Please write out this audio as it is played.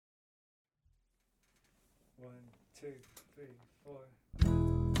One, two, three, four.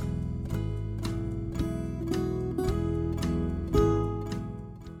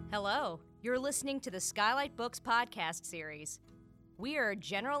 Hello, you're listening to the Skylight Books podcast series. We are a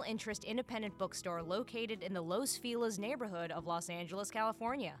general interest independent bookstore located in the Los Feliz neighborhood of Los Angeles,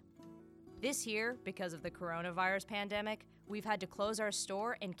 California. This year, because of the coronavirus pandemic, we've had to close our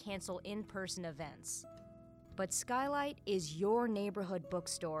store and cancel in-person events. But Skylight is your neighborhood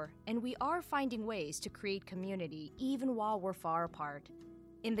bookstore, and we are finding ways to create community even while we're far apart.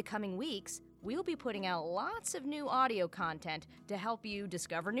 In the coming weeks, we'll be putting out lots of new audio content to help you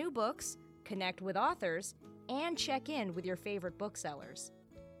discover new books, connect with authors, and check in with your favorite booksellers.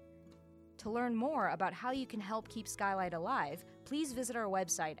 To learn more about how you can help keep Skylight alive, please visit our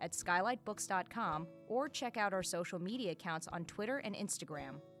website at skylightbooks.com or check out our social media accounts on Twitter and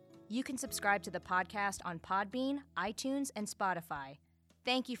Instagram. You can subscribe to the podcast on Podbean, iTunes, and Spotify.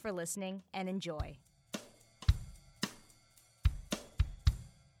 Thank you for listening and enjoy.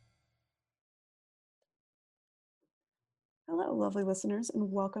 Hello, lovely listeners,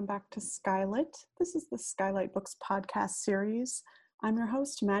 and welcome back to Skylight. This is the Skylight Books podcast series. I'm your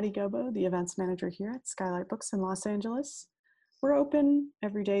host, Maddie Gobo, the events manager here at Skylight Books in Los Angeles. We're open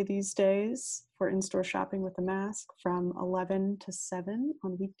every day these days for in-store shopping with a mask from 11 to 7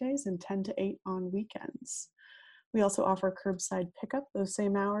 on weekdays and 10 to 8 on weekends. We also offer curbside pickup those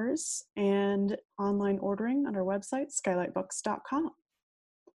same hours and online ordering on our website, skylightbooks.com.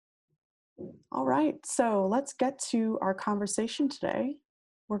 All right, so let's get to our conversation today.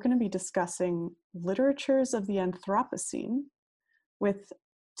 We're going to be discussing literatures of the Anthropocene with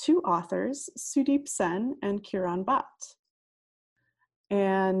two authors, Sudeep Sen and Kiran Bhatt.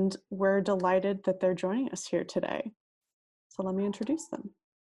 And we're delighted that they're joining us here today. So let me introduce them.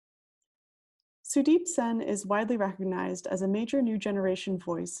 Sudeep Sen is widely recognized as a major new generation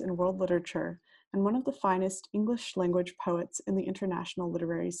voice in world literature and one of the finest English language poets in the international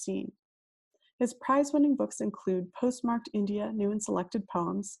literary scene. His prize-winning books include Postmarked India, New and Selected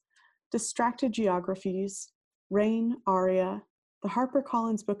Poems, Distracted Geographies, Rain, Aria, the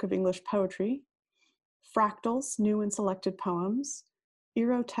HarperCollins Book of English Poetry, Fractals, New and Selected Poems,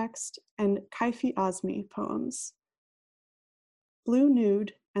 Erotext, and Kaifi Azmi poems. Blue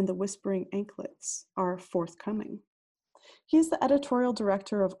Nude and The Whispering Anklets are forthcoming. He is the editorial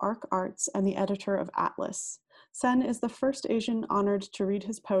director of Arc Arts and the editor of Atlas. Sen is the first Asian honored to read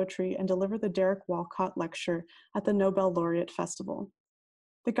his poetry and deliver the Derek Walcott Lecture at the Nobel Laureate Festival.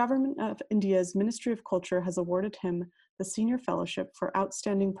 The Government of India's Ministry of Culture has awarded him the Senior Fellowship for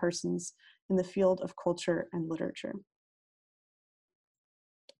Outstanding Persons in the Field of Culture and Literature.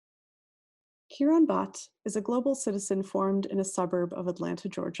 Kiran Bhatt is a global citizen formed in a suburb of Atlanta,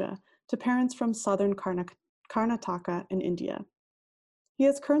 Georgia, to parents from southern Karnataka in India. He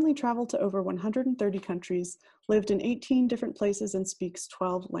has currently traveled to over 130 countries, lived in 18 different places, and speaks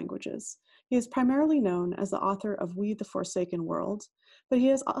 12 languages. He is primarily known as the author of We the Forsaken World, but he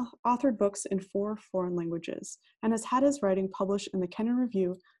has authored books in 4 foreign languages and has had his writing published in the Kennan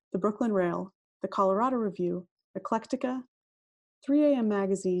Review, the Brooklyn Rail, the Colorado Review, Eclectica, 3AM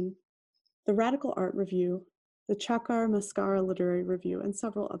Magazine, the Radical Art Review, the Chakar Mascara Literary Review, and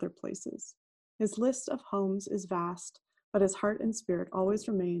several other places. His list of homes is vast, but his heart and spirit always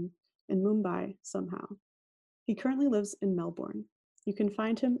remain in Mumbai somehow. He currently lives in Melbourne. You can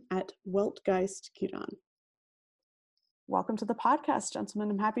find him at Weltgeist Kiran. Welcome to the podcast, gentlemen.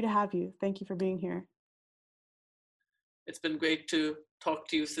 I'm happy to have you. Thank you for being here. It's been great to talk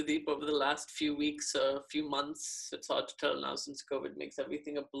to you, Sudeep, over the last few weeks, few months. It's hard to tell now since COVID makes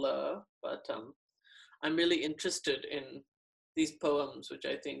everything a blur, but I'm really interested in these poems, which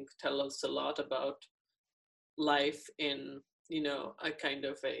I think tell us a lot about life in, a kind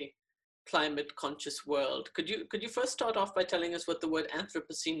of a climate conscious world. Could you first start off by telling us what the word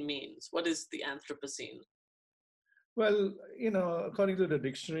Anthropocene means? What is the Anthropocene? Well, according to the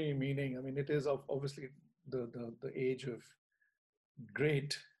dictionary meaning, it is obviously the age of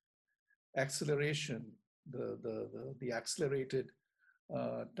great acceleration, the accelerated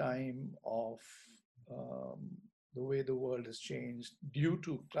time of the way the world has changed due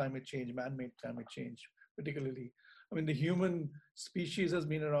to climate change, man-made climate change, particularly. The human species has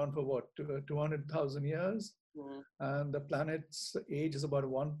been around for 200,000 years, and the planet's age is about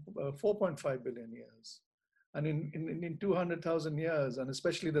 4.5 billion years. And in 200,000 years, and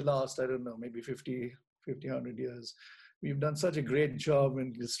especially the last, maybe 50, 100 years, we've done such a great job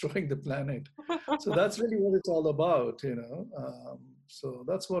in destroying the planet. So that's really what it's all about, So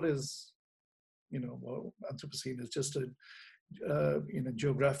that's what is, Anthropocene is just a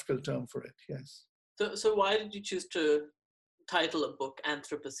geographical term for it, yes. So why did you choose to title a book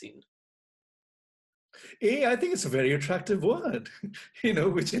Anthropocene? I think it's a very attractive word,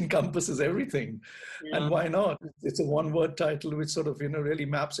 which encompasses everything. Yeah. And why not? It's a one-word title which sort of, really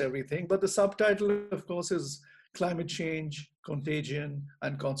maps everything. But the subtitle, of course, is Climate Change, Contagion,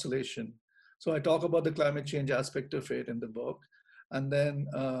 and Consolation. So I talk about the climate change aspect of it in the book. And then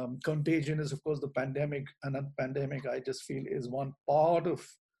contagion is, of course, the pandemic. And that pandemic, I just feel, is one part of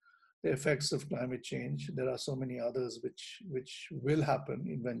the effects of climate change. There are so many others which will happen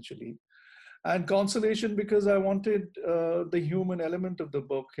eventually. And consolation, because I wanted the human element of the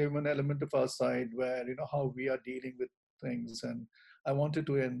book, human element of our side, where how we are dealing with things. And I wanted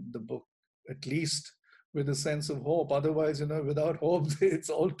to end the book at least with a sense of hope. Otherwise, without hope, it's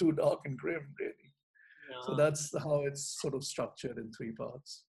all too dark and grim, really. So Yeah. that's how it's sort of structured in three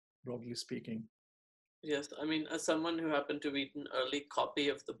parts, broadly speaking. Yes, I mean, as someone who happened to read an early copy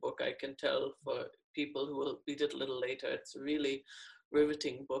of the book, I can tell for people who will read it a little later, it's a really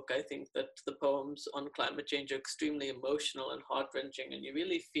riveting book. I think that the poems on climate change are extremely emotional and heart-wrenching, and you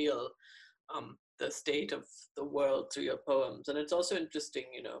really feel the state of the world through your poems. And it's also interesting,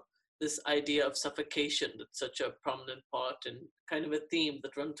 this idea of suffocation that's such a prominent part and kind of a theme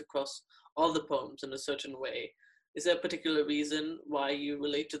that runs across all the poems in a certain way. Is there a particular reason why you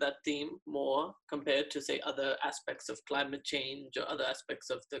relate to that theme more compared to, say, other aspects of climate change or other aspects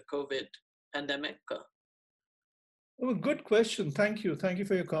of the COVID pandemic? Oh, good question. Thank you. Thank you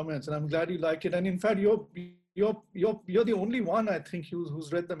for your comments, and I'm glad you like it. And in fact, you're the only one, I think,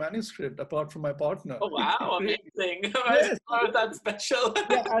 who's read the manuscript, apart from my partner. Oh, wow, amazing. Yes. Why is that special?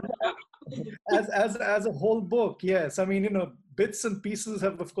 Yeah, as a whole book, yes. I mean, bits and pieces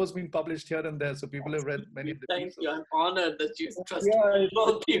have, of course, been published here and there, so people have read many of the Thank pieces. you. I'm honored that you trust Yeah,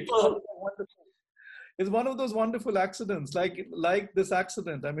 people. it's one of those wonderful accidents, like this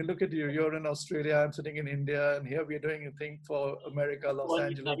accident. I mean, look at you. You're in Australia. I'm sitting in India, and here we're doing a thing for America, Los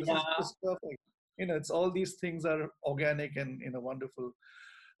Angeles. This is just perfect. It's all these things are organic and wonderful.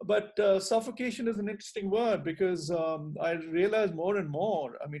 But suffocation is an interesting word because I realize more and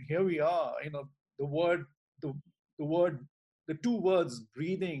more. I mean, here we are. The word, the word, the two words,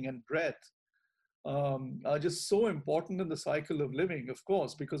 breathing and breath, are just so important in the cycle of living, of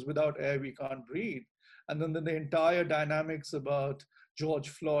course, because without air we can't breathe. And then the entire dynamics about George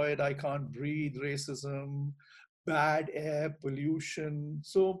Floyd, I can't breathe, racism, bad air, pollution.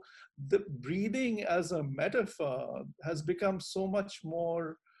 So the breathing as a metaphor has become so much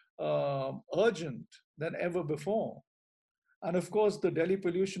more urgent than ever before. And of course, the Delhi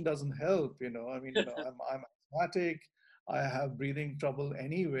pollution doesn't help. I mean, I'm asthmatic. I have breathing trouble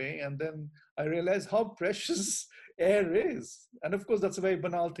anyway. And then I realize how precious air is. And of course, that's a very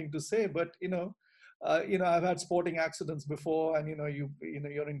banal thing to say, but I've had sporting accidents before, and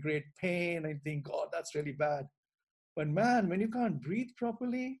you're in great pain, and you think, God, that's really bad. But man, when you can't breathe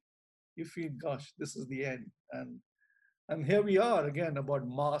properly, you feel, gosh, this is the end. And here we are again about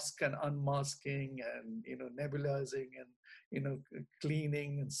mask and unmasking and nebulizing and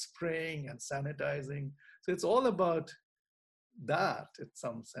cleaning and spraying and sanitizing. So it's all about that in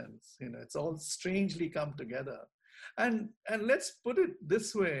some sense. It's all strangely come together. And let's put it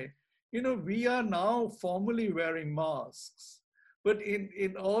this way, we are now formally wearing masks, but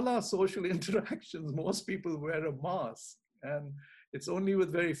in all our social interactions, most people wear a mask, and it's only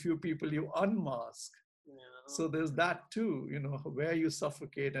with very few people you unmask. So there's that too, where you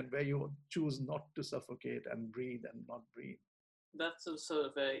suffocate and where you choose not to suffocate and breathe and not breathe. That's also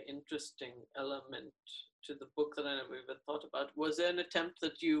a very interesting element to the book that I never even thought about. Was there an attempt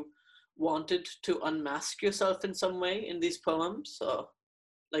that you wanted to unmask yourself in some way in these poems? Or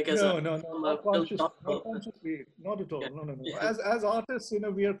like as not consciously, not at all. Yeah. No. Yeah. As artists,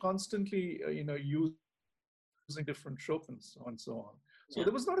 we are constantly, using different tropes and so on. So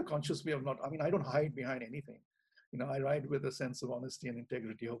there was not a conscious way of not. I mean, I don't hide behind anything. I write with a sense of honesty and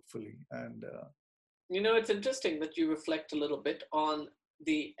integrity, hopefully. And it's interesting that you reflect a little bit on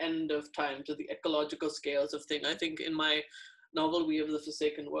the end of times or the ecological scales of things. I think in my novel, We of the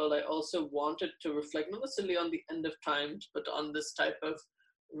Forsaken World, I also wanted to reflect not necessarily on the end of times, but on this type of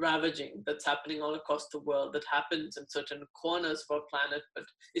ravaging that's happening all across the world that happens in certain corners of our planet, but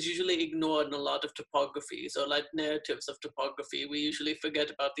is usually ignored in a lot of topographies or like narratives of topography. We usually forget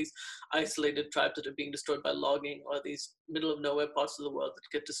about these isolated tribes that are being destroyed by logging, or these middle of nowhere parts of the world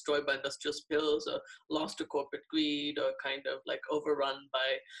that get destroyed by industrial spills or lost to corporate greed or kind of like overrun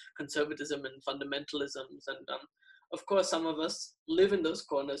by conservatism and fundamentalisms. And of course, some of us live in those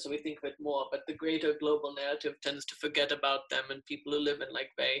corners, so we think of it more, but the greater global narrative tends to forget about them, and people who live in like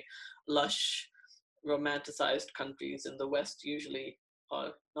very lush, romanticized countries in the West usually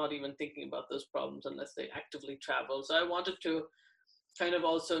are not even thinking about those problems unless they actively travel. So I wanted to kind of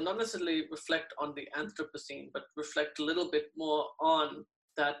also not necessarily reflect on the Anthropocene, but reflect a little bit more on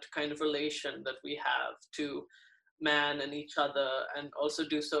that kind of relation that we have to man and each other, and also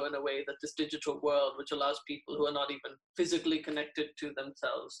do so in a way that this digital world, which allows people who are not even physically connected to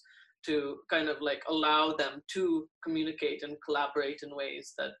themselves to kind of like allow them to communicate and collaborate in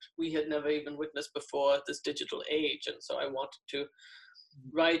ways that we had never even witnessed before at this digital age. And so I wanted to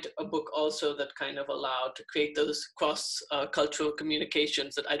write a book also that kind of allowed to create those cross cultural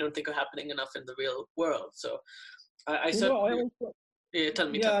communications that I don't think are happening enough in the real world. So I certainly, yeah, tell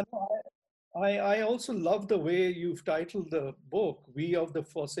me. Yeah, no, I also love the way you've titled the book. We of the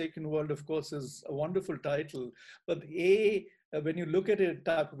Forsaken World, of course, is a wonderful title. But when you look at it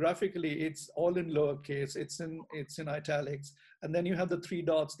typographically, it's all in lowercase, it's in italics. And then you have the 3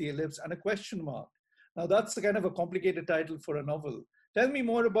 dots, the ellipse, and a question mark. Now that's a kind of a complicated title for a novel. Tell me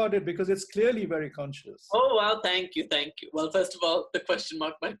more about it, because it's clearly very conscious. Oh, wow, thank you. Well, first of all, the question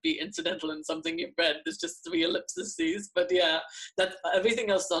mark might be incidental in something you've read. There's just 3 ellipses, but yeah, that everything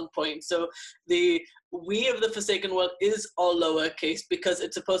else is on point. So the We of the Forsaken World is all lowercase because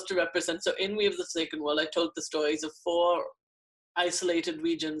it's supposed to represent, so in We of the Forsaken World, I told the stories of 4 isolated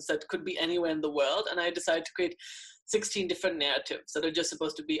regions that could be anywhere in the world, and I decided to create 16 different narratives that are just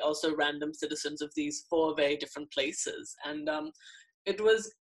supposed to be also random citizens of these 4 very different places. And it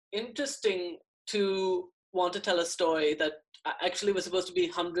was interesting to want to tell a story that actually was supposed to be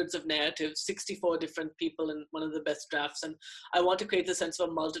hundreds of narratives, 64 different people in one of the best drafts. And I want to create the sense of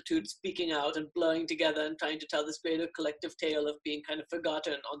a multitude speaking out and blurring together and trying to tell this greater collective tale of being kind of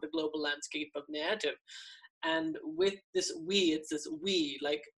forgotten on the global landscape of narrative. And with this we, it's this we,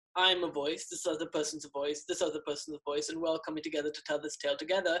 like I'm a voice, this other person's a voice, this other person's a voice, and we're all coming together to tell this tale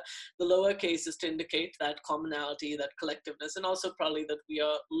together. The lowercase is to indicate that commonality, that collectiveness, and also probably that we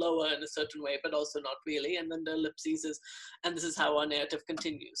are lower in a certain way, but also not really. And then the ellipses is, and this is how our narrative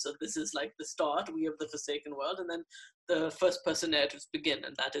continues. So this is like the start, we of the Forsaken World, and then the first person narratives begin,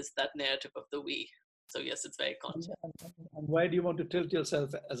 and that is that narrative of the we. So yes, it's very conscious. And why do you want to tilt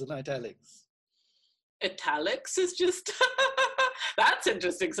yourself as an italics? Italics is just that's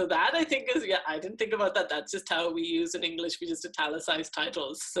interesting. So that I think is, yeah, I didn't think about that. That's just how we use in English. We just italicize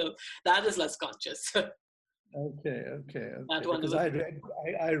titles. So that is less conscious. Okay. That one because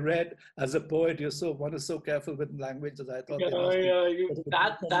I read as a poet, one is so careful with language, as I thought.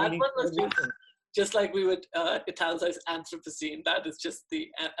 That one was just like we would italicize Anthropocene. That is just the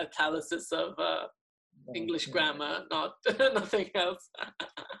italicis of English grammar, not nothing else.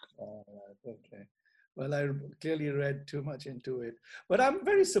 Okay. Well, I clearly read too much into it. But I'm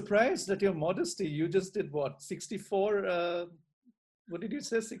very surprised at your modesty. You just did what, 64? What did you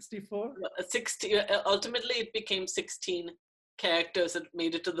say, 64? 60. Ultimately, it became 16 characters that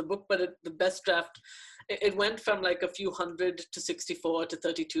made it to the book, but the best draft, it went from like a few hundred to 64 to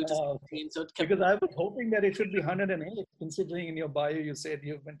 32 to 16. So it kept, because I was hoping that it should be 108, considering in your bio you said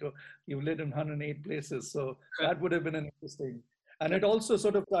you've lived in 108 places. So that would have been an interesting. And it also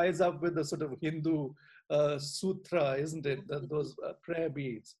sort of ties up with the sort of Hindu sutra, isn't it? Those prayer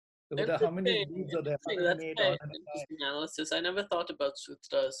beads. How many beads are there? That's an interesting analysis. I never thought about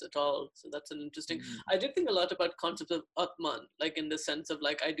sutras at all. So that's an interesting. I did think a lot about concepts of Atman, like in the sense of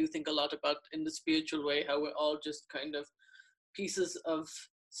like, I do think a lot about in the spiritual way, how we're all just kind of pieces of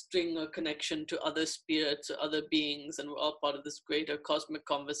string or connection to other spirits or other beings, and we're all part of this greater cosmic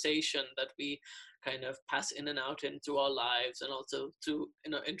conversation that we kind of pass in and out in through our lives, and also through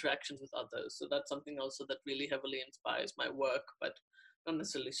interactions with others. So that's something also that really heavily inspires my work, but not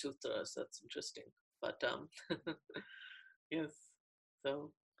necessarily sutras. That's interesting, but yes.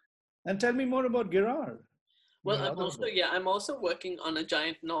 So, and tell me more about Girar. Well, I'm also working on a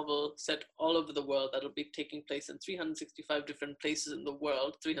giant novel set all over the world that'll be taking place in 365 different places in the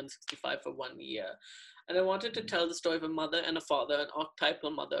world, 365 for 1 year. And I wanted to tell the story of a mother and a father, an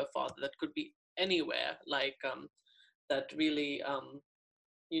archetypal mother or father that could be anywhere, like that really, an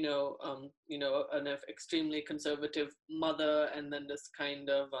extremely conservative mother, and then this kind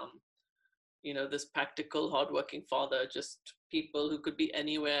of, this practical, hardworking father, just people who could be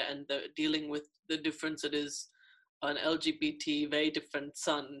anywhere, and they're dealing with the difference it is an LGBT, very different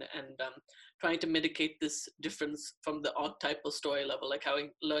son, and trying to mitigate this difference from the archetypal story level, like how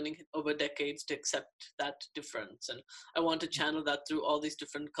learning over decades to accept that difference. And I want to channel that through all these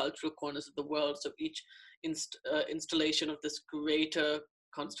different cultural corners of the world. So each installation of this greater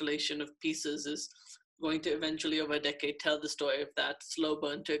constellation of pieces is going to eventually, over a decade, tell the story of that slow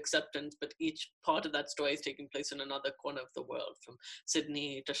burn to acceptance, but each part of that story is taking place in another corner of the world, from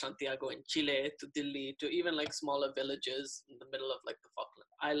Sydney to Santiago in Chile to Delhi to even like smaller villages in the middle of like the Falkland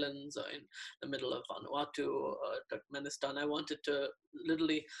Islands or in the middle of Vanuatu or Turkmenistan. I wanted to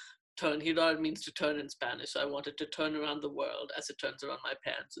literally turn, Hirar means to turn in Spanish. So I wanted to turn around the world as it turns around my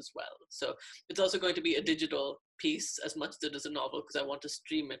parents as well. So it's also going to be a digital piece as much as it is a novel, because I want to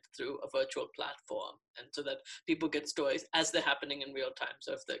stream it through a virtual platform, and so that people get stories as they're happening in real time.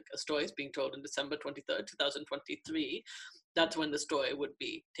 So if a story is being told in December 23rd, 2023, that's when the story would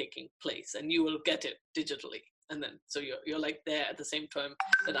be taking place, and you will get it digitally. And then, so you're like there at the same time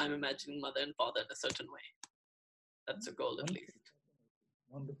that I'm imagining mother and father in a certain way. That's a goal, at least.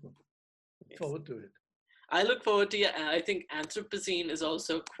 Wonderful. Look Yes. forward to it. I look forward to it. I think Anthropocene is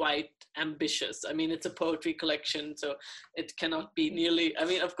also quite ambitious. I mean, it's a poetry collection, so it cannot be nearly, I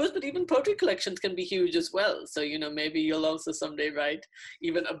mean, of course, but even poetry collections can be huge as well. So, you know, maybe you'll also someday write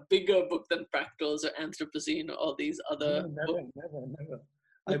even a bigger book than Fractals or Anthropocene or all these other No, never.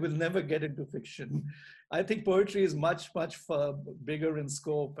 I will never get into fiction. I think poetry is much bigger in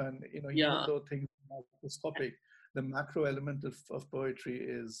scope, and you know, Yeah. even though things are microscopic, the macro element of poetry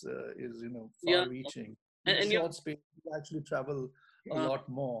is you know, Yeah. far-reaching. And In a you- short space, you actually travel a Yeah. lot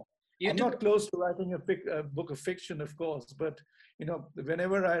more. You I'm do- not close to writing a book of fiction, of course, but you know,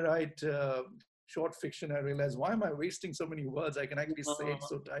 whenever I write short fiction, I realize, why am I wasting so many words? I can actually say it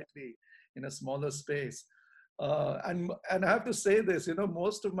so tightly in a smaller space. And I have to say this, you know,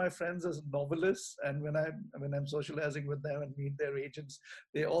 most of my friends as novelists, and when I'm socializing with them and meet their agents,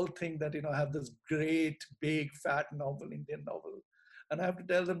 they all think that, you know, I have this great big fat novel, Indian novel. And I have to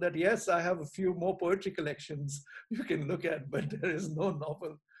tell them that yes, I have a few more poetry collections you can look at, but there is no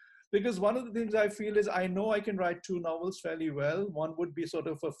novel. Because one of the things I feel is, I know I can write 2 novels fairly well. One would be sort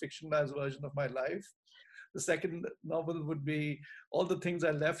of a fictionalized version of my life. The second novel would be all the things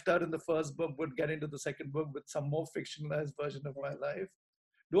I left out in the first book would get into the second book with some more fictionalized version of my life.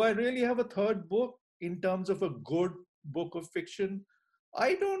 Do I really have a third book in terms of a good book of fiction?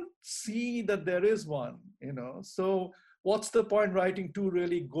 I don't see that there is one, you know. So what's the point writing 2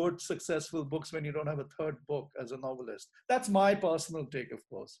 really good, successful books when you don't have a third book as a novelist? That's my personal take, of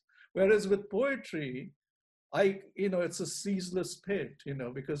course. Whereas with poetry, you know, it's a ceaseless pit, you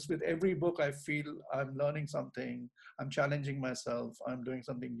know, because with every book I feel I'm learning something, I'm challenging myself, I'm doing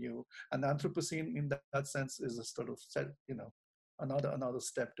something new. And Anthropocene in that sense is a sort of you know, another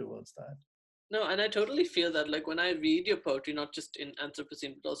step towards that. No, and I totally feel that, like, when I read your poetry, not just in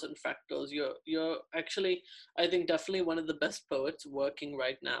Anthropocene but also in Fractals, you're actually, I think, definitely one of the best poets working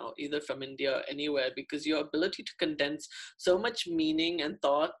right now, either from India or anywhere, because your ability to condense so much meaning and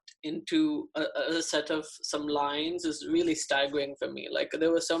thought into a set of some lines is really staggering for me. Like,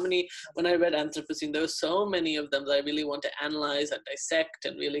 there were so many, when I read Anthropocene, there were so many of them that I really want to analyze and dissect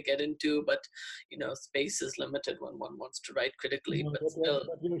and really get into, but, you know, space is limited when one wants to write critically. No, but still,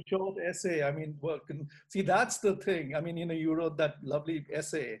 but your short essay, I mean, see, that's the thing. I mean, you know, you wrote that lovely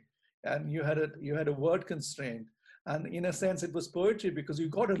essay, and you had a word constraint, and in a sense, it was poetry because you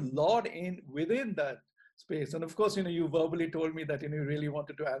got a lot in within that space. And of course, you know, you verbally told me that, you know, you really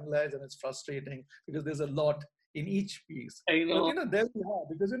wanted to analyze, and it's frustrating because there's a lot in each piece. I know. But you know, there we are,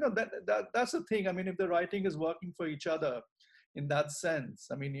 because you know that's the thing. I mean, if the writing is working for each other, in that sense,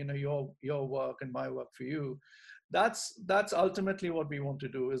 I mean, you know, your work and my work for you, that's ultimately what we want to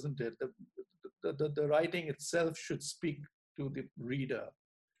do, isn't it? The writing itself should speak to the reader,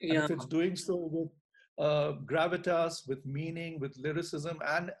 and Yeah. if it's doing so with gravitas, with meaning, with lyricism,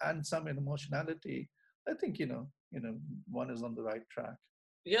 and some emotionality, I think you know one is on the right track.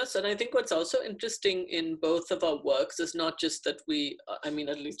 Yes, and I think what's also interesting in both of our works is not just that we, I mean,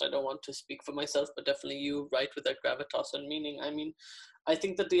 at least I don't want to speak for myself, but definitely you write with that gravitas and meaning. I mean, I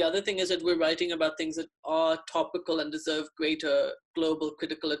think that the other thing is that we're writing about things that are topical and deserve greater global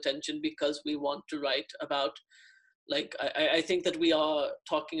critical attention because we want to write about, like, I think that we are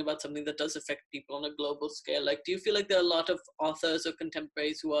talking about something that does affect people on a global scale. Like, do you feel like there are a lot of authors or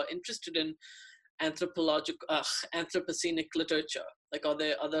contemporaries who are interested in anthropocenic literature? Like, are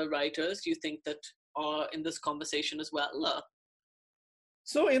there other writers you think that are in this conversation as well?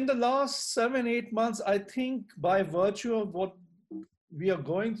 So in the last 7-8 months, I think by virtue of what we are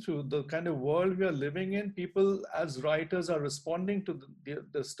going through, the kind of world we are living in, people as writers are responding to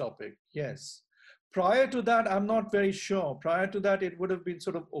this topic. Yes. Prior to that, I'm not very sure. Prior to that, it would have been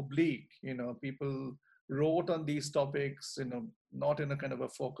sort of oblique. You know, people wrote on these topics, you know, not in a kind of a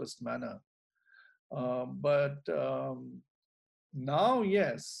focused manner. But now,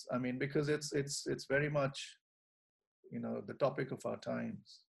 yes, I mean, because it's very much, you know, the topic of our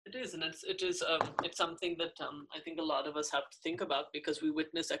times. It is, and it's something that I think a lot of us have to think about because we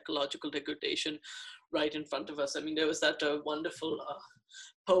witness ecological degradation right in front of us. I mean, there was that wonderful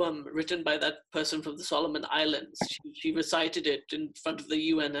poem written by that person from the Solomon Islands. She recited it in front of the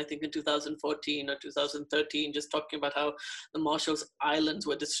UN, I think in 2014 or 2013, just talking about how the Marshall's Islands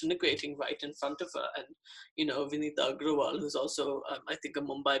were disintegrating right in front of her. And, you know, Vinita Agrawal, who's also, I think, a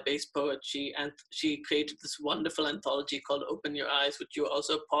Mumbai-based poet, she created this wonderful anthology called Open Your Eyes, which you're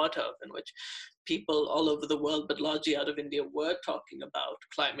also a part of, in which people all over the world, but largely out of India, were talking about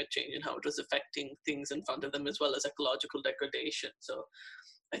climate change and how it was affecting things in front of them, as well as ecological degradation. So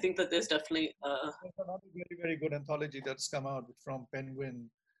I think that there's definitely There's another very, very good anthology that's come out from Penguin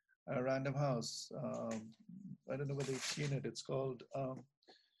Random House. I don't know whether you've seen it. It's called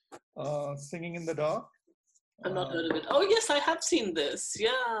Singing in the Dark. I've not heard of it. Oh yes, I have seen this.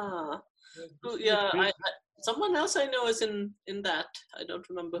 Yeah. Oh, yeah. Someone else I know is in that. I don't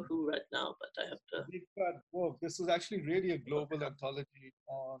remember who right now, but I have to. Big fat book. This is actually really a global anthology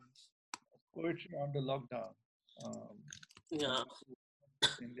on poetry under lockdown. Yeah.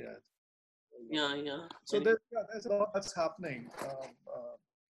 India. Yeah. So there's a lot that's happening.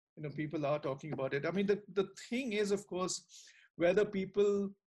 You know, people are talking about it. I mean, the thing is, of course, whether people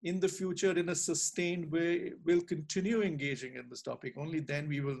in the future in a sustained way will continue engaging in this topic. Only then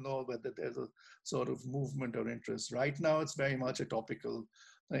we will know whether there's a sort of movement or interest. Right now, it's very much a topical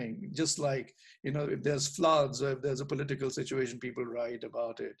thing. Just like, you know, if there's floods or if there's a political situation, people write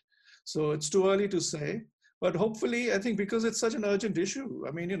about it. So it's too early to say. But hopefully, I think because it's such an urgent issue,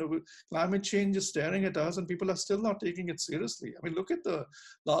 I mean, you know, climate change is staring at us and people are still not taking it seriously. I mean, look at the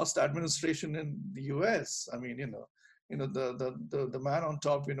last administration in the US. I mean, the man on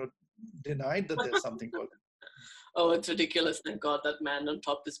top, you know, denied that there's something called. Oh, it's ridiculous. Thank God that man on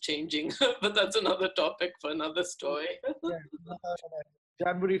top is changing. But that's another topic for another story.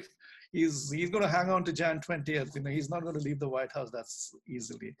 January, he's going to hang on to Jan 20th. You know, he's not going to leave the White House that's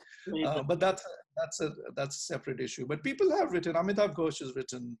easily. But that's a separate issue. But people have written. Amitav Ghosh has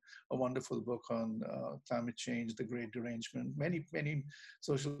written a wonderful book on climate change, the Great Derangement. Many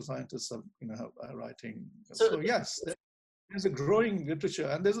social scientists are writing. So yes, there's a growing literature,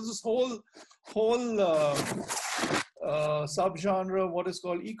 and there's this whole subgenre, what is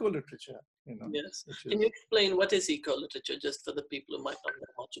called eco-literature. You know, yes. Can you explain what is eco-literature, just for the people who might not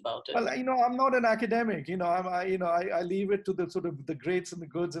know much about it? Well, you know, I'm not an academic. You know, I leave it to the sort of the greats and the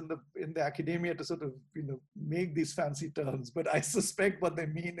goods in the academia to sort of, you know, make these fancy terms. But I suspect what they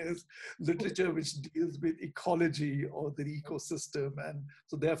mean is literature which deals with ecology or the ecosystem, and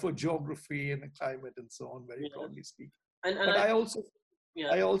so therefore geography and the climate and so on, very broadly speaking. But I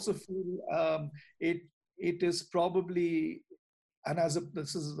also feel it is probably, and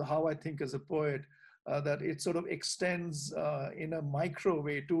this is how I think as a poet, that it sort of extends in a micro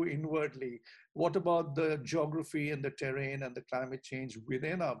way too inwardly. What about the geography and the terrain and the climate change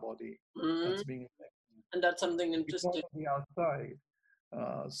within our body that's being affected? And that's something interesting. On the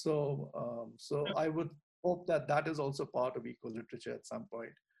outside. So I would hope that is also part of eco-literature at some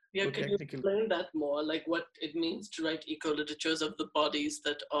point. Yeah, can you explain that more? Like what it means to write eco-literatures of the bodies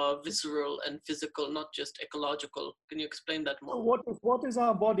that are visceral and physical, not just ecological. Can you explain that more? What is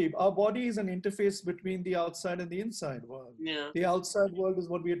our body? Our body is an interface between the outside and the inside world. Yeah. The outside world is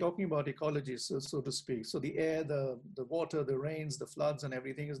what we are talking about, ecology, so to speak. So the air, the water, the rains, the floods, and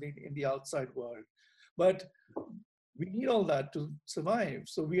everything is in the outside world. But we need all that to survive.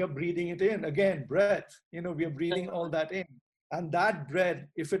 So we are breathing it in. Again, breath. You know, we are breathing all that in. And that breath,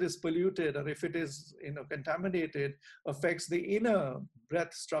 if it is polluted or if it is, you know, contaminated, affects the inner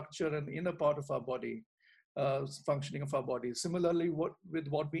breath structure and the inner part of our body, functioning of our body. Similarly, with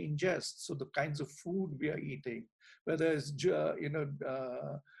what we ingest, so the kinds of food we are eating, whether it's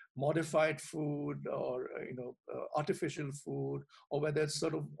modified food or artificial food, or whether it's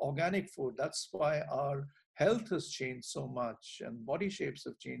sort of organic food. That's why our health has changed so much and body shapes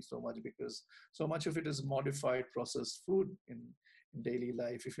have changed so much, because so much of it is modified processed food in daily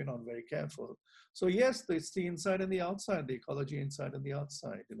life if you're not very careful. So yes, it's the inside and the outside, the ecology inside and the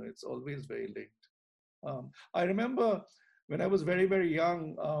outside. You know, it's always very linked. I remember when I was very, very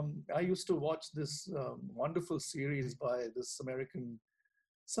young, I used to watch this wonderful series by this American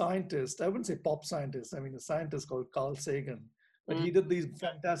scientist. I wouldn't say pop scientist. I mean, a scientist called Carl Sagan. But he did these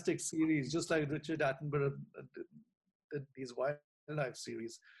fantastic series, just like Richard Attenborough did these wildlife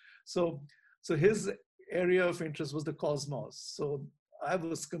series. So his area of interest was the cosmos. So I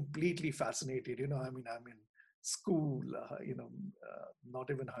was completely fascinated. You know, I mean, I'm in school, not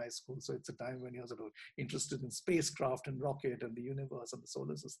even high school. So it's a time when you're sort of interested in spacecraft and rocket and the universe and the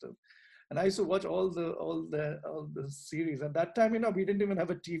solar system. And I used to watch all the series. At that time, we didn't even have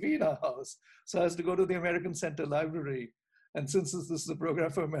a TV in our house. So I used to go to the American Center Library. And since this is a program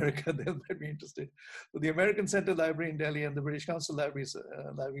for America, they might be interested. So the American Center Library in Delhi and the British Council Libraries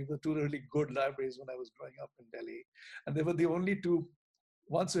were two really good libraries when I was growing up in Delhi. And they were the only two,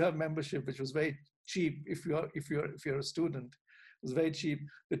 once you have membership, which was very cheap if you're a student, it was very cheap.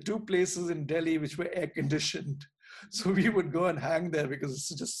 The two places in Delhi which were air conditioned. So we would go and hang there because it's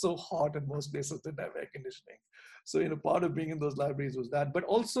just so hot and most places didn't have air conditioning. So, part of being in those libraries was that. But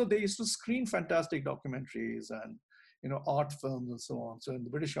also they used to screen fantastic documentaries and, art films and so on. So in the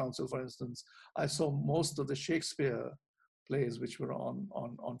British Council, for instance, I saw most of the Shakespeare plays which were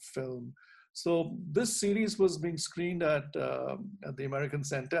on film. So this series was being screened at the American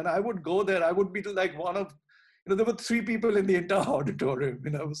Center. And I would go there. I would be like one of, there were 3 people in the entire auditorium.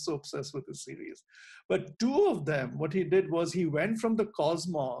 I was so obsessed with the series. But 2 of them, what he did was he went from the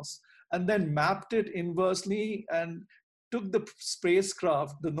cosmos and then mapped it inversely and took the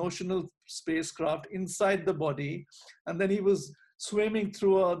spacecraft, the notional spacecraft, inside the body. And then he was swimming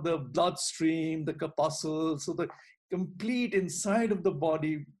through the bloodstream, the corpuscle. So the complete inside of the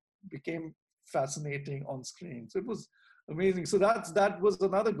body became fascinating on screen. So it was amazing. So that was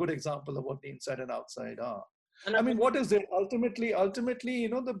another good example of what the inside and outside are. And I mean, what is it? Ultimately,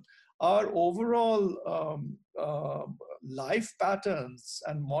 our overall life patterns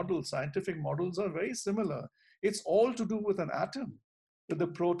and models, scientific models, are very similar. It's all to do with an atom, with the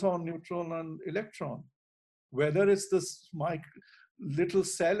proton, neutron, and electron. Whether it's this little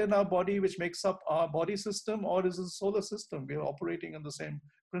cell in our body which makes up our body system, or is it a solar system, we are operating on the same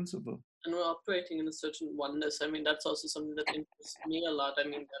principle. And we're operating in a certain oneness. I mean, that's also something that interests me a lot. I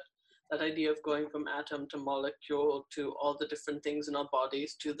mean, that idea of going from atom to molecule to all the different things in our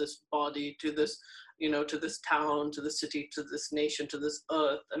bodies, to this body, to this, to this town, to the city, to this nation, to this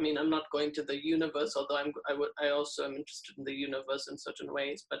earth. I mean, I'm not going to the universe, although I also am interested in the universe in certain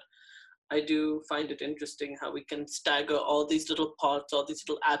ways, but I do find it interesting how we can stagger all these little parts, all these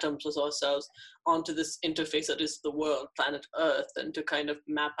little atoms of ourselves onto this interface that is the world, planet Earth, and to kind of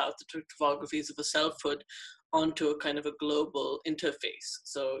map out the topographies of a selfhood onto a kind of a global interface.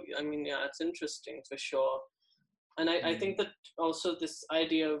 So, I mean, yeah, it's interesting for sure. And I think that also this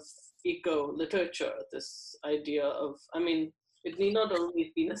idea of eco-literature, this idea of, I mean, it need not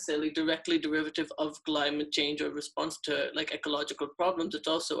only be necessarily directly derivative of climate change or response to like ecological problems. It's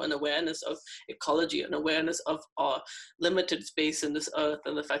also an awareness of ecology, an awareness of our limited space in this earth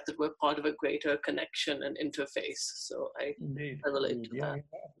and the fact that we're part of a greater connection and interface. So I relate to that.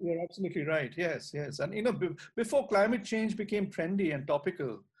 You're absolutely right. Yes. And before climate change became trendy and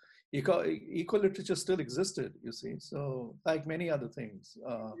topical, eco-literature still existed, you see, so like many other things.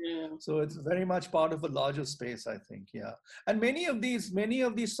 So it's very much part of a larger space, I think, yeah. And many of these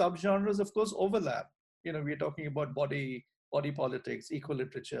subgenres, of course, overlap. We're talking about body politics,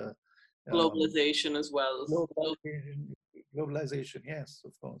 eco-literature. Globalization as well. Globalization, yes,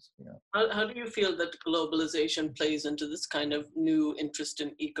 of course, yeah. How do you feel that globalization plays into this kind of new interest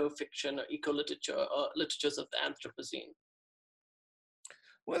in eco-fiction or eco-literature or literatures of the Anthropocene?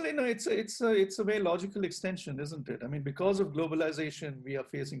 Well, it's a very logical extension, isn't it? I mean, because of globalization, we are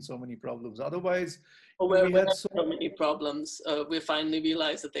facing so many problems. Otherwise, we had so many problems. We finally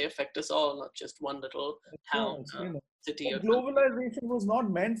realized that they affect us all, not just one little town, city. Globalization was not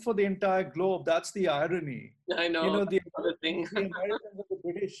meant for the entire globe. That's the irony. I know. The Americans and the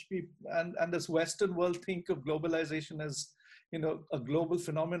British people and this Western world think of globalization as, a global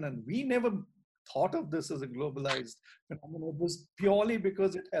phenomenon. We never thought of this as a globalized phenomenon. It was purely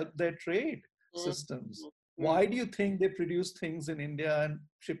because it helped their trade systems. Why do you think they produce things in India and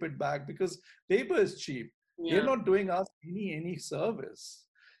ship it back? Because labor is cheap. They're not doing us any service.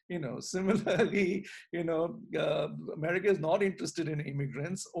 Similarly, America is not interested in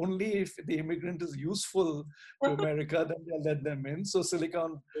immigrants. Only if the immigrant is useful to America, then they'll let them in. So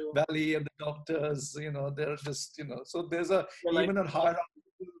Silicon Valley and the doctors, they're just, so there's even a hierarchical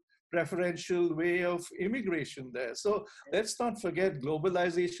preferential way of immigration there. So let's not forget,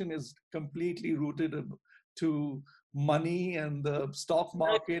 globalization is completely rooted to money and the stock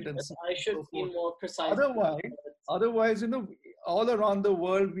market and so I should be more precise. Otherwise, all around the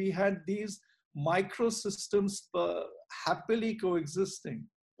world, we had these microsystems happily coexisting.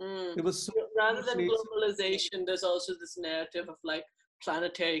 It was so rather than globalization, there's also this narrative of like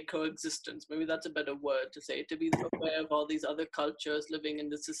planetary coexistence. Maybe that's a better word to say, to be aware of all these other cultures living in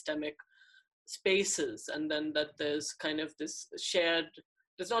the systemic spaces, and then that there's kind of this shared,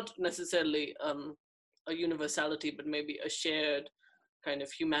 there's not necessarily a universality, but maybe a shared kind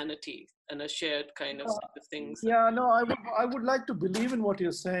of humanity and a shared kind of set of things. Yeah, no, I would like to believe in what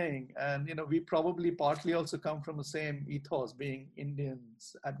you're saying. And, we probably partly also come from the same ethos, being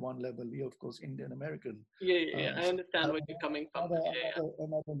Indians at one level. We, of course, Indian American. Yeah, I understand where you're coming from.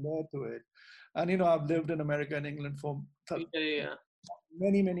 Another layer to it. And, I've lived in America and England for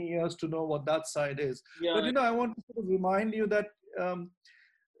many, many years to know what that side is. But, I want to sort of remind you that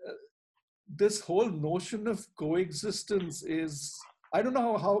this whole notion of coexistence is, I don't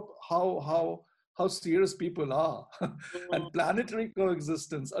know how serious people are. And planetary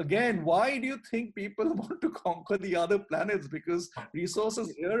coexistence, again, why do you think people want to conquer the other planets? Because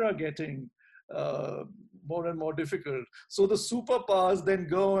resources here are getting more and more difficult. So the superpowers then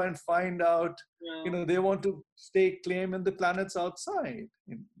go and find out, they want to stake claim in the planets outside.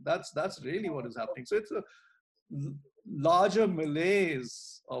 That's really what is happening. So it's a larger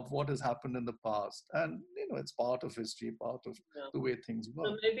malaise of what has happened in the past, and it's part of history, part of the way things work.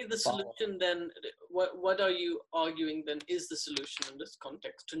 So maybe the solution then, what are you arguing then is the solution in this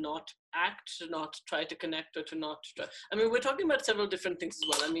context? To not act, to not try to connect, or to not try, I mean, we're talking about several different things as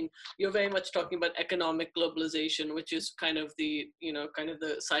well. I mean, you're very much talking about economic globalization, which is kind of the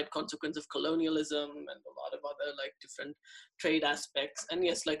the side consequence of colonialism and a lot of other like different trade aspects. And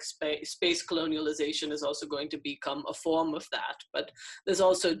yes, like space colonialization is also going to become a form of that, but there's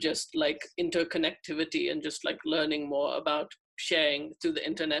also just like interconnectivity and just like learning more about sharing through the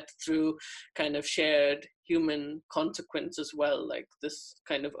internet, through kind of shared human consequence as well, like this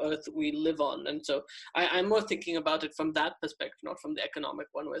kind of earth we live on. And so I'm more thinking about it from that perspective, not from the economic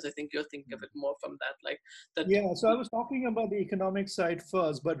one, whereas I think you're thinking of it more from that, like that. Yeah, so I was talking about the economic side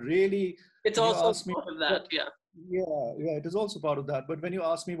first, but really it's also part of that. Yeah, it is also part of that. But when you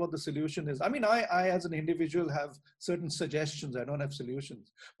ask me what the solution is, I mean, I as an individual have certain suggestions. I don't have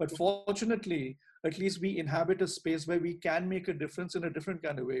solutions. But fortunately, at least we inhabit a space where we can make a difference in a different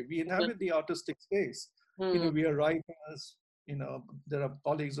kind of way. We inhabit the artistic space. We are writers, there are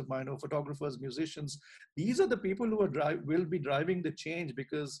colleagues of mine who are photographers, musicians. These are the people who will be driving the change,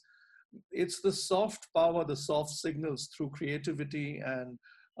 because it's the soft power, the soft signals through creativity and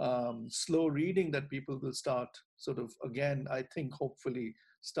slow reading that people will start sort of, again, I think, hopefully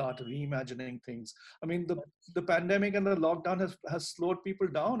start reimagining things. I mean, the pandemic and the lockdown has slowed people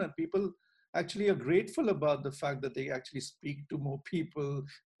down, and people actually are grateful about the fact that they actually speak to more people,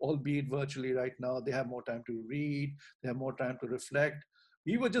 albeit virtually right now. They have more time to read, they have more time to reflect.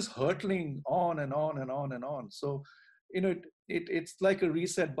 We were just hurtling on and on and on and on. So, it's like a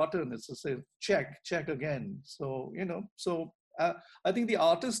reset button. It's to say, check again. So, I think the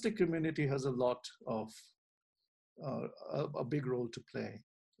artistic community has a lot of a big role to play.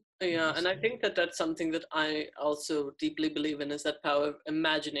 Yeah, and I think that that's something that I also deeply believe in, is that power of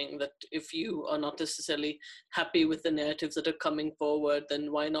imagining, that if you are not necessarily happy with the narratives that are coming forward,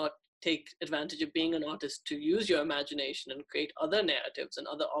 then why not take advantage of being an artist to use your imagination and create other narratives and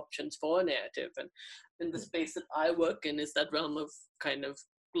other options for a narrative. And in the space that I work in is that realm of kind of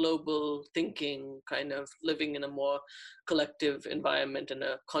global thinking, kind of living in a more collective environment and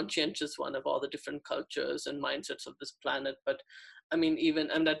a conscientious one of all the different cultures and mindsets of this planet. But I mean,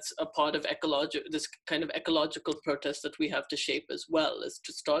 and that's a part of this kind of ecological protest that we have to shape as well, is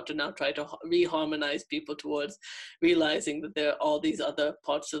to start to now try to reharmonize people towards realizing that there are all these other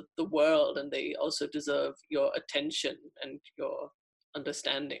parts of the world, and they also deserve your attention and your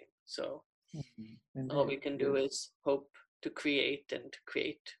understanding. So all we can do is hope to create, and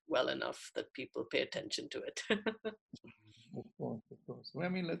create well enough that people pay attention to it. Of course. Well, I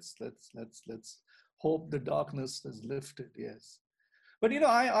mean, let's hope the darkness is lifted. Yes. But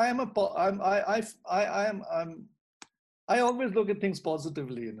I always look at things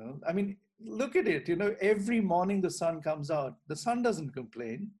positively. I mean, look at it. Every morning the sun comes out. The sun doesn't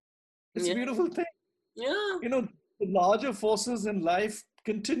complain. It's a beautiful thing. Yeah. The larger forces in life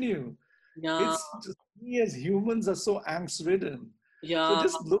continue. Yeah. It's just, we as humans are so angst-ridden. Yeah. So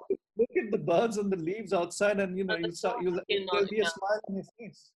just look at the birds and the leaves outside, and there'll be a smile on your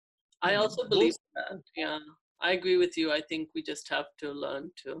face. I also believe that. Yeah. I agree with you. I think we just have to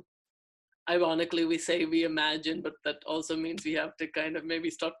learn to, ironically, we say reimagine, but that also means we have to kind of maybe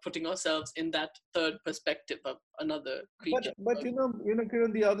start putting ourselves in that third perspective of another creature. But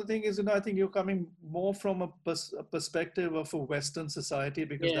Kiran, the other thing is, I think you're coming more from a perspective of a Western society,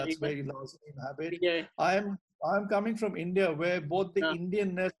 because that's where you largely inhabit. Yeah. I'm coming from India, where both the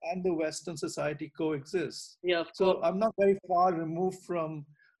Indianness and the Western society coexist. Yeah. So I'm not very far removed from,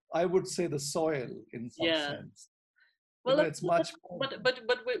 I would say, the soil in some sense. Well, of It's course, much more.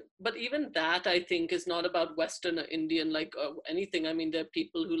 but even that, I think, is not about Western or Indian, like anything. I mean, there are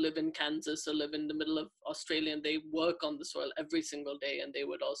people who live in Kansas or live in the middle of Australia, and they work on the soil every single day, and they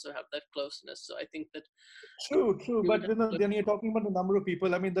would also have that closeness. So I think that True. you would But have to look. then you're talking about the number of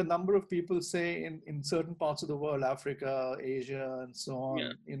people. I mean, the number of people, say, in certain parts of the world, Africa, Asia, and so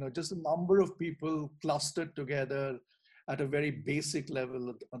Yeah, on, just the number of people clustered together at a very basic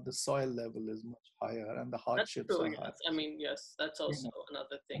level, on the soil level, is much higher, and the that's hardships true. are Yes, higher. I mean, yes, that's You also know,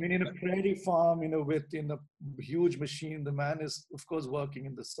 another I thing. mean, in a prairie farm, with a huge machine, the man is, of course, working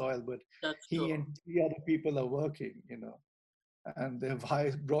in the soil, but That's true. he and 3 other people are working, and they have high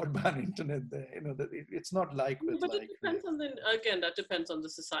broadband internet there. That it's not like with But it like depends on that depends on the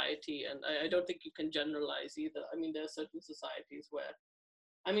society, and I don't think you can generalize either. I mean, there are certain societies where,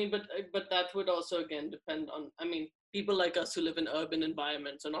 I mean, but that would also again depend on. I mean, people like us who live in urban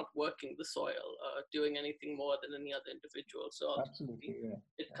environments are not working the soil, doing anything more than any other individual. So ultimately, absolutely, yeah,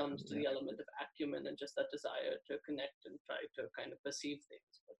 it comes to absolutely, the element of acumen and just that desire to connect and try to kind of perceive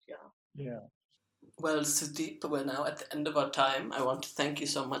things. But yeah. yeah. Well, Sudeep, we're now at the end of our time. I want to thank you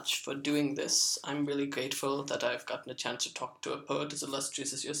so much for doing this. I'm really grateful that I've gotten a chance to talk to a poet as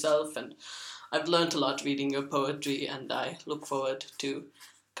illustrious as yourself, and I've learned a lot reading your poetry, and I look forward to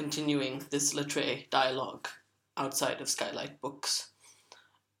continuing this literary dialogue outside of Skylight Books.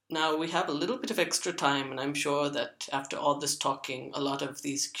 Now, we have a little bit of extra time, and I'm sure that after all this talking, a lot of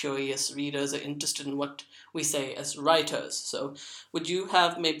these curious readers are interested in what we say as writers. So, would you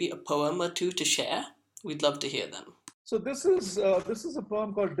have maybe a poem or two to share? We'd love to hear them. So this is a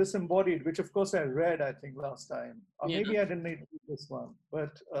poem called Disembodied, which of course I read, I think, last time, or Yeah, maybe I didn't read this one.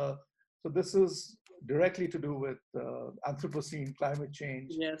 But so this is directly to do with Anthropocene, climate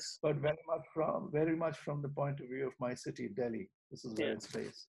change, yes, but very much from the point of view of my city, Delhi. This is where yeah. it's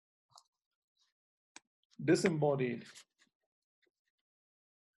based. Disembodied.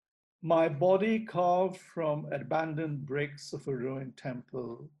 My body carved from abandoned bricks of a ruined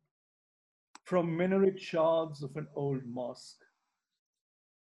temple, from minaret shards of an old mosque,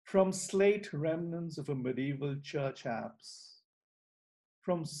 from slate remnants of a medieval church apse,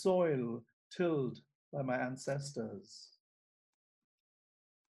 from soil tilled by my ancestors.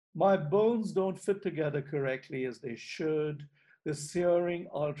 My bones don't fit together correctly as they should. The searing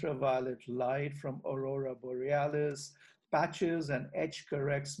ultraviolet light from aurora borealis patches and etch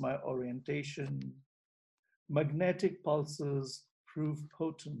corrects my orientation. Magnetic pulses prove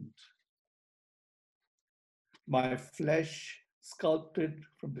potent. My flesh sculpted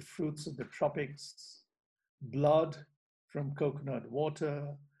from the fruits of the tropics, blood from coconut water,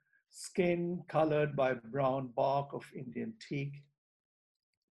 skin colored by brown bark of Indian teak.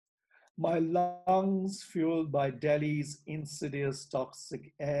 My lungs fueled by Delhi's insidious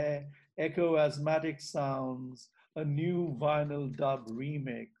toxic air, echo asthmatic sounds, a new vinyl dub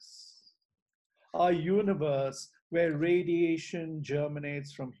remix. Our universe where radiation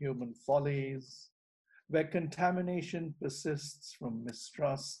germinates from human follies, where contamination persists from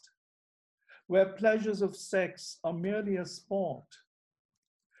mistrust, where pleasures of sex are merely a sport,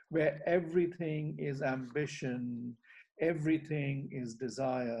 where everything is ambition, everything is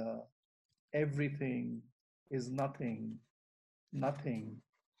desire, everything is nothing, nothing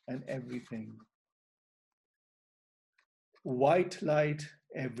and everything. White light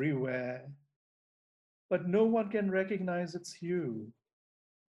everywhere, but no one can recognize its hue.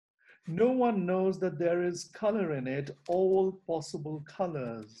 No one knows that there is color in it, all possible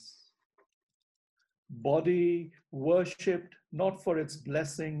colors. Body worshipped not for its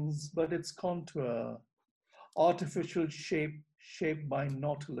blessings, but its contour, artificial shape shaped by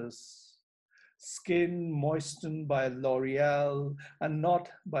Nautilus, skin moistened by L'Oreal and not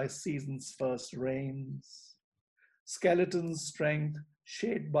by season's first rains, skeleton strength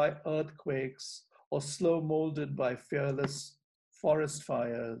shaped by earthquakes or slow molded by fearless forest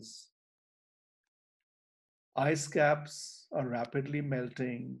fires. Ice caps are rapidly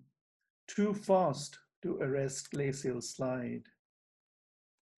melting, too fast to arrest glacial slide.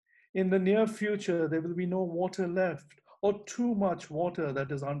 In the near future, there will be no water left, or too much water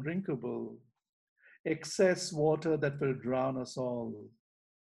that is undrinkable, excess water that will drown us all.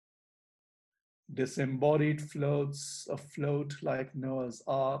 Disembodied floats afloat like Noah's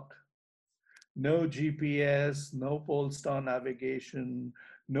Ark. No GPS, no Polestar navigation,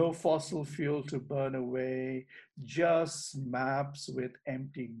 no fossil fuel to burn away, just maps with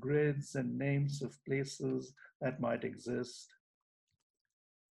empty grids and names of places that might exist.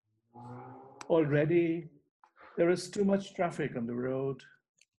 Already, there is too much traffic on the road.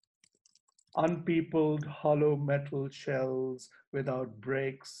 Unpeopled hollow metal shells without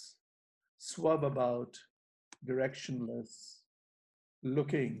brakes swab about, directionless,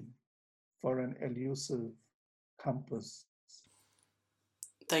 looking for an elusive compass.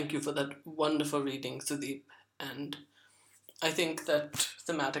 Thank you for that wonderful reading, Sudeep. And I think that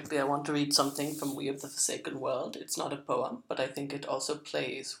thematically I want to read something from We of the Forsaken World. It's not a poem, but I think it also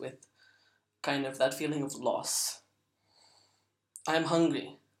plays with kind of that feeling of loss. I am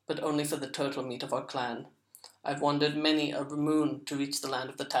hungry, but only for the turtle meat of our clan. I've wandered many a moon to reach the land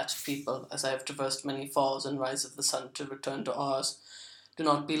of the thatched people, as I have traversed many falls and rise of the sun to return to ours. Do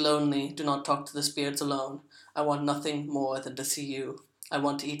not be lonely, do not talk to the spirits alone. I want nothing more than to see you. I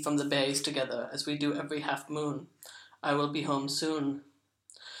want to eat from the berries together, as we do every half moon. I will be home soon.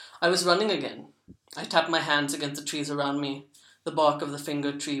 I was running again. I tapped my hands against the trees around me. The bark of the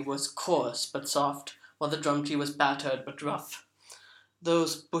finger tree was coarse but soft, while the drum tree was battered but rough.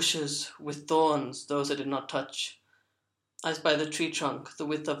 Those bushes with thorns, those I did not touch. I spied the tree trunk, the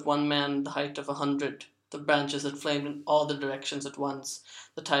width of 1 man, the height of 100, the branches that flamed in all the directions at once,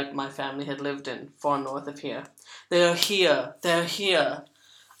 the type my family had lived in, far north of here. They are here! They are here!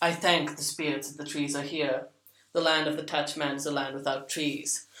 I thank the spirits that the trees are here. The land of the thatched man is a land without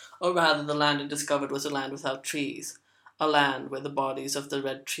trees. Or rather, the land I discovered was a land without trees. A land where the bodies of the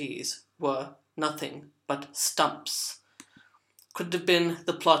red trees were nothing but stumps. Could it have been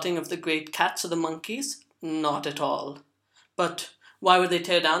the plotting of the great cats or the monkeys? Not at all. But why would they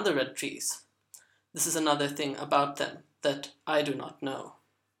tear down the red trees? This is another thing about them that I do not know.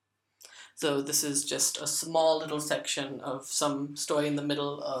 So this is just a small little section of some story in the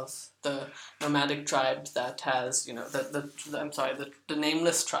middle of the nomadic tribe that has, the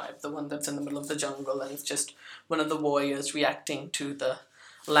nameless tribe, the one that's in the middle of the jungle, and it's just one of the warriors reacting to the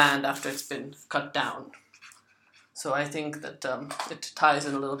land after it's been cut down. So I think that it ties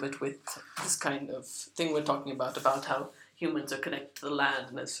in a little bit with this kind of thing we're talking about how humans are connected to the land,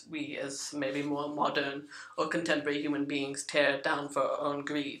 and as we, as maybe more modern or contemporary human beings, tear it down for our own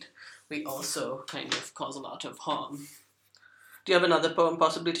greed, we also kind of cause a lot of harm. Do you have another poem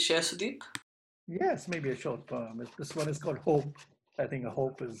possibly to share, Sudeep? Yes, maybe a short poem. This one is called Hope. I think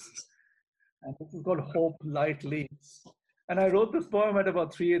and this is called Hope Light Leads. And I wrote this poem at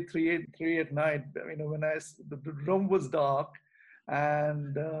about 3 at night. When the room was dark,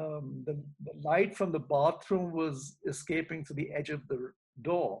 and the light from the bathroom was escaping to the edge of the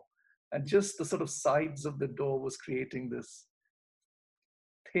door, and just the sort of sides of the door was creating this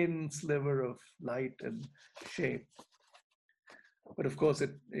thin sliver of light and shape. But of course,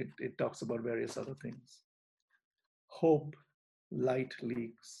 it talks about various other things. Hope, light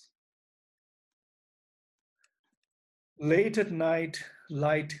leaks. Late at night,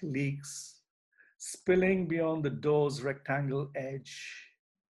 light leaks, spilling beyond the door's rectangle edge,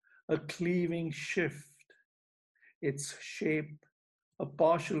 a cleaving shift, its shape, a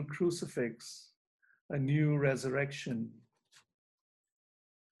partial crucifix, a new resurrection.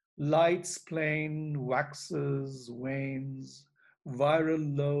 Light's plane waxes, wanes,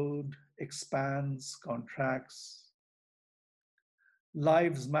 viral load expands, contracts.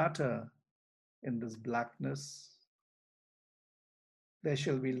 Lives matter in this blackness. There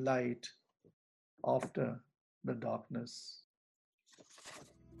shall be light after the darkness.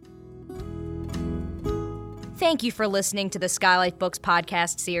 Thank you for listening to the Skylight Books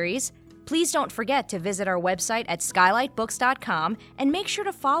podcast series. Please don't forget to visit our website at skylightbooks.com and make sure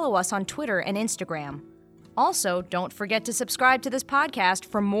to follow us on Twitter and Instagram. Also, don't forget to subscribe to this podcast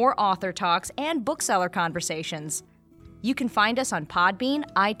for more author talks and bookseller conversations. You can find us on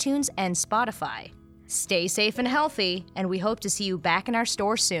Podbean, iTunes, and Spotify. Stay safe and healthy, and we hope to see you back in our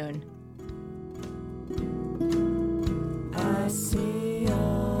store soon. I see